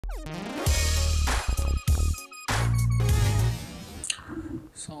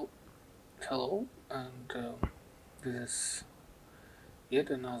So, hello, and this is yet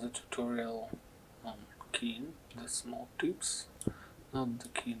another tutorial on keying, the small tips, not the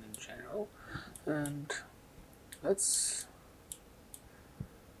keying in general. And let's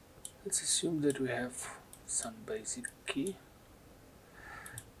assume that we have some basic key,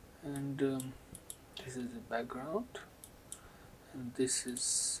 and this is the background, and this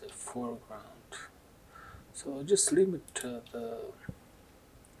is a foreground. So I'll just limit the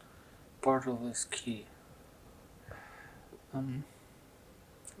part of this key.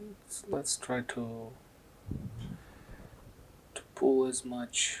 Let's try to pull as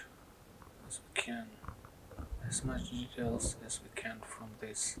much as we can, as much details as we can from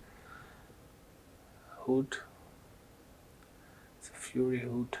this hood. It's a Fury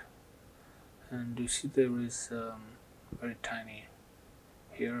hood, and you see there is very tiny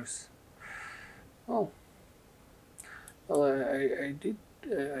hairs. Well, I did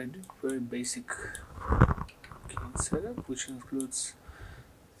very basic keying setup, which includes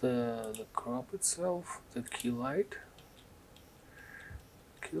the crop itself, the key light.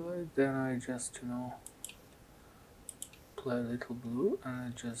 Then I just apply a little blue, and I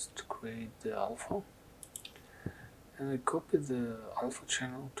just create the alpha, and I copy the alpha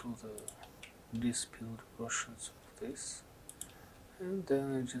channel to the dispilled versions of this, and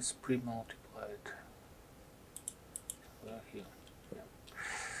then I just pre-multiply it here. Yeah.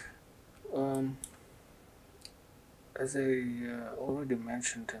 As I already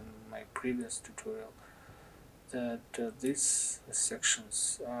mentioned in my previous tutorial, that these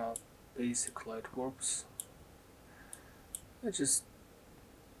sections are basic light warps. I just,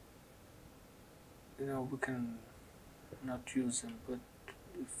 we can not use them, but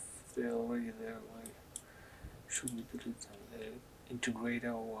if they're already there, why should we delete them? They integrate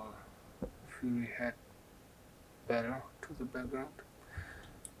our Fury head better to the background.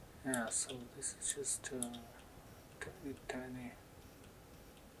 Yeah, so this is just tiny.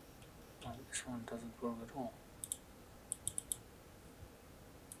 Oh, this one doesn't work at all.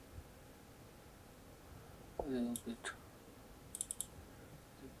 A little bit.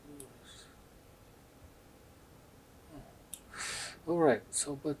 Alright,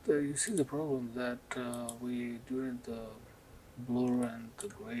 so but you see the problem that we during the blur and the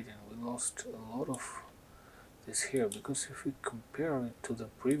gradient we lost a lot of this here, because if we compare it to the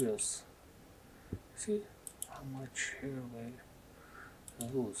previous, see how much hair we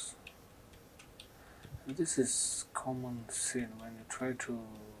lose. And this is common sin when you try to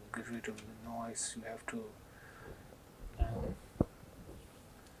get rid of the noise. You have to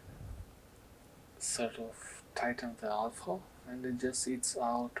sort of tighten the alpha, and it just eats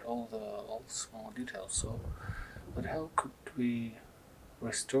out all the small details. So, but how could we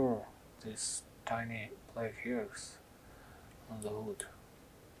restore these tiny black hairs on the hood?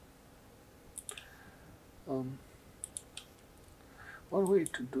 One way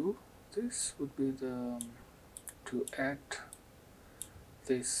to do this would be to add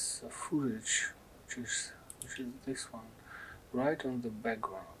this footage, which is this one, right on the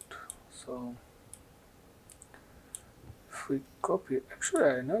background. So if we copy, actually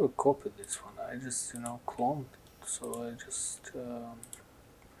I never copied this one, I just cloned it. So I just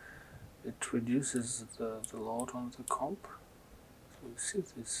it reduces the load on the comp. So you see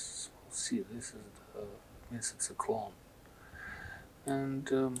this, this is means it's a clone. And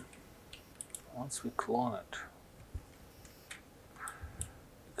once we clone it,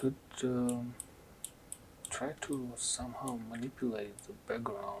 we could try to somehow manipulate the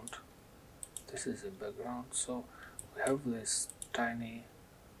background. This is a background, so we have this tiny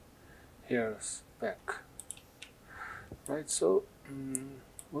hairs back, right? So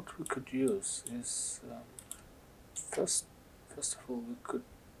what we could use is first of all we could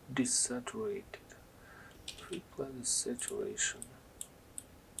desaturate it. If we apply the saturation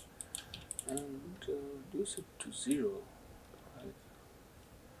and reduce it to 0, right?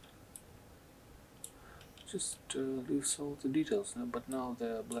 Just leaves all the details now, but now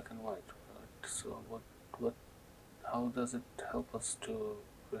they're black and white, right? So how does it help us to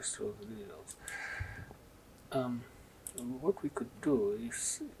restore the details? What we could do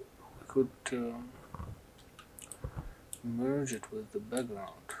is we could merge it with the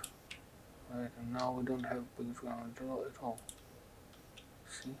background, right? And now we don't have background at all.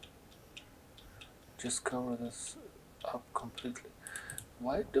 See? Just cover this up completely.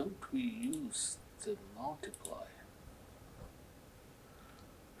 Why don't we use the multiply?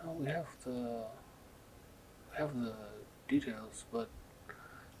 Now we have the details, but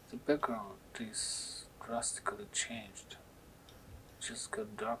the background is drastically changed. just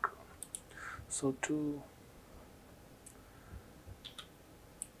got darker. So to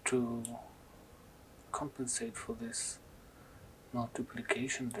compensate for this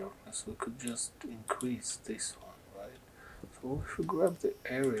multiplication darkness, we could just increase this one, right? So if we grab the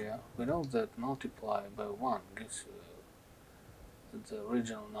area, we know that multiply by 1 gives you the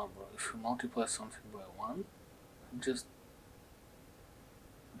original number. If you multiply something by 1, it just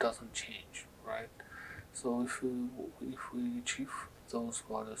doesn't change, right? So if we achieve those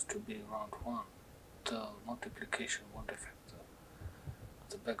values to be around 1, the multiplication won't affect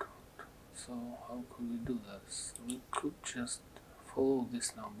the background. So how could we do this? We could just follow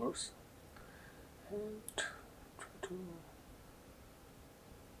these numbers and try to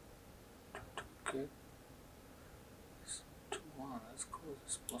get this to 1 as close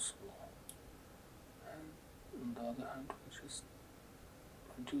as possible. And on the other hand, we just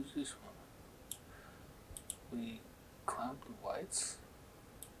reduce this one. We clamp the whites.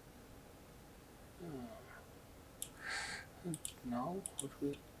 And now what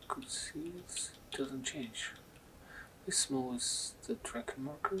we could see is it doesn't change. This small is the tracking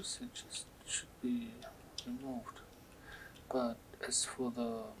markers, it just should be removed. But as for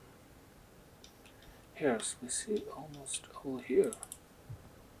the hairs, we see almost all here.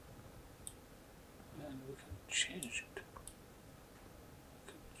 And we can change it.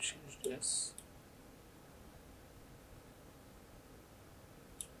 We can change this.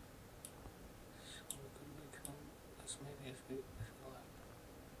 So we can make them as many as we like.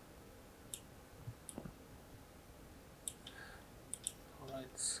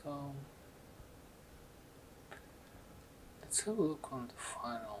 Alright, so let's have a look on the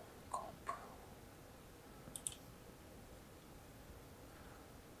final comp.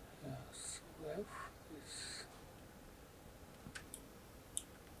 Yes, we have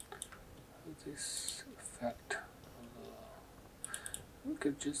this effect of we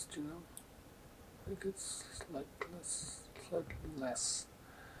could just, make it slightly less,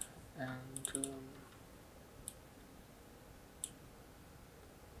 and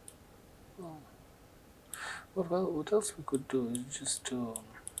well, what else we could do is just to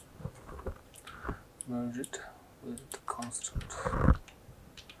merge it with the constant.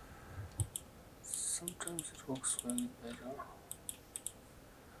 Sometimes it works very better.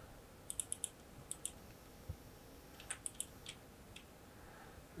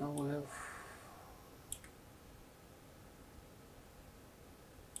 Now we have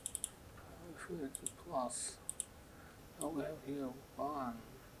if we hit the plus, now we have here 1,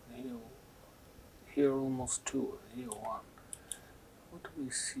 here almost 2, and here 1. What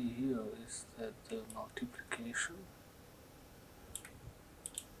we see here is that the multiplication,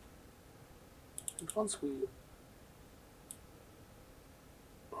 and once we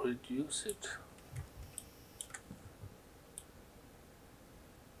reduce it,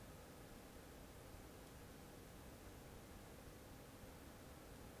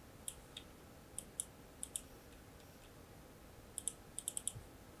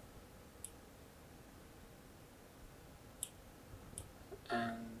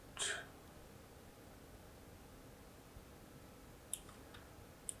 and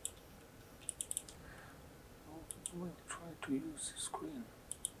we'll try to use the screen.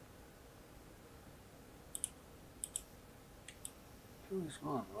 Here is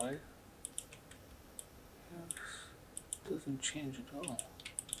 1, right? Here doesn't change at all.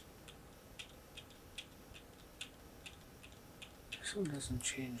 This one doesn't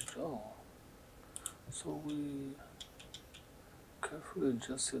change at all. So we carefully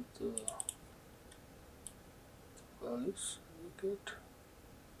adjusted the values we get.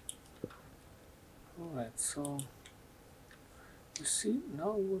 Alright, so you see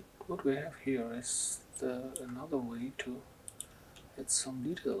now what we have here is another way to add some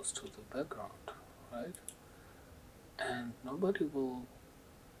details to the background, right? And nobody would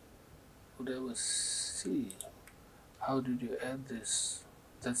ever see how did you add this.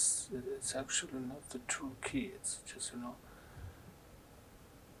 It's actually not the true key, it's just,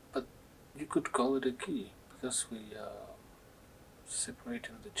 but you could call it a key because we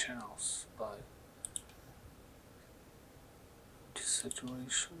separating the channels by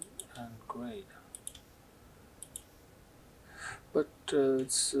desaturation and grade. But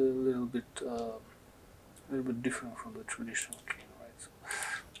it's a little bit different from the traditional keying, right?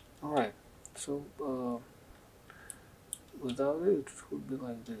 Alright, so without it, it would be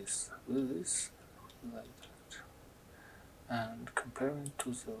like this. With this, it would be like that. And comparing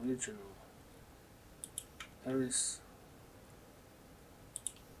to the original, there is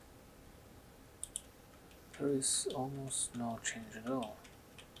almost no change at all.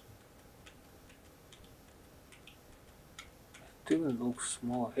 it even looks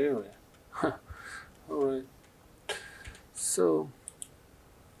more hairy. Alright, so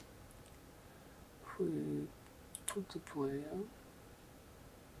if we put the player,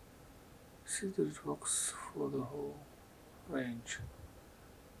 see that it works for the whole range.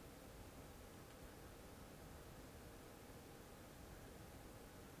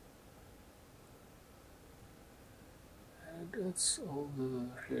 And that's all the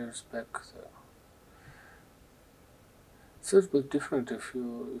hairs back there. So it's a bit different if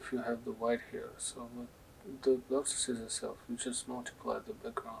you have the white hair. So the process itself, you just multiply the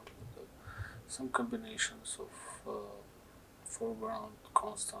background with some combinations of foreground,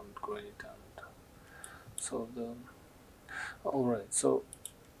 constant, gradient, and so the. Alright, so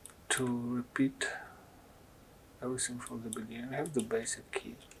to repeat everything from the beginning, I have the basic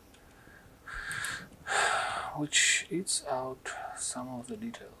key, which eats out some of the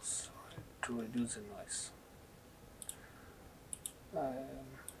details, right, to reduce the noise. I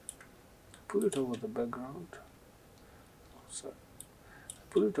put it over the background. Sorry.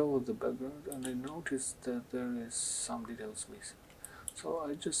 Put it over the background, and I noticed that there is some details missing. So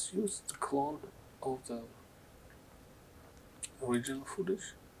I just used the clone of the original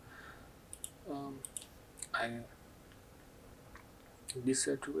footage. I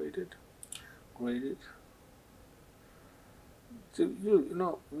desaturated, graded. So you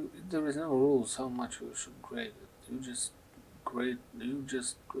know, there is no rules how much you should grade it. You just grade. You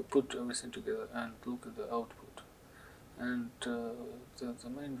just put everything together and look at the output. And the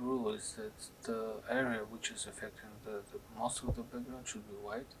main rule is that the area which is affecting the most of the background should be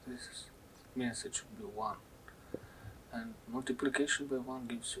white. This means it should be 1. And multiplication by 1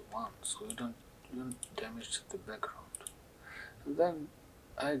 gives you 1, so you don't damage the background. And then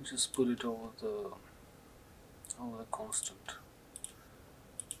I just put it over the constant.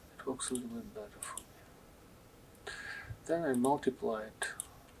 It works a little bit better for me. Then I multiplied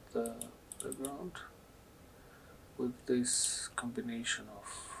the background with this combination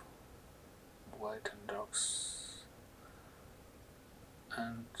of white and darks,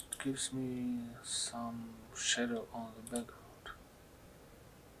 and it gives me some shadow on the background.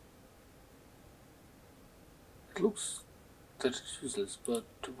 It looks that it's useless, but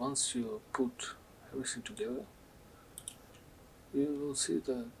once you put everything together, you will see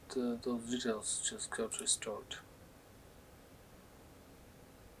that those details just got restored.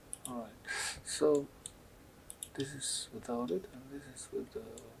 Alright, so this is without it, and this is with the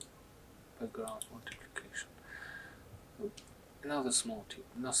background multiplication. Another small tip,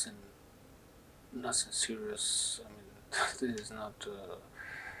 nothing serious. I mean, this is not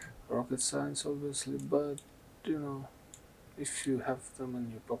rocket science, obviously, but you know, if you have them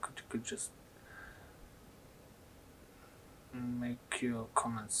in your pocket, you could just make your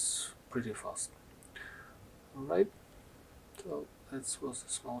comments pretty fast. Alright, so that was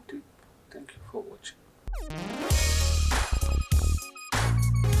a small tip. Thank you for watching.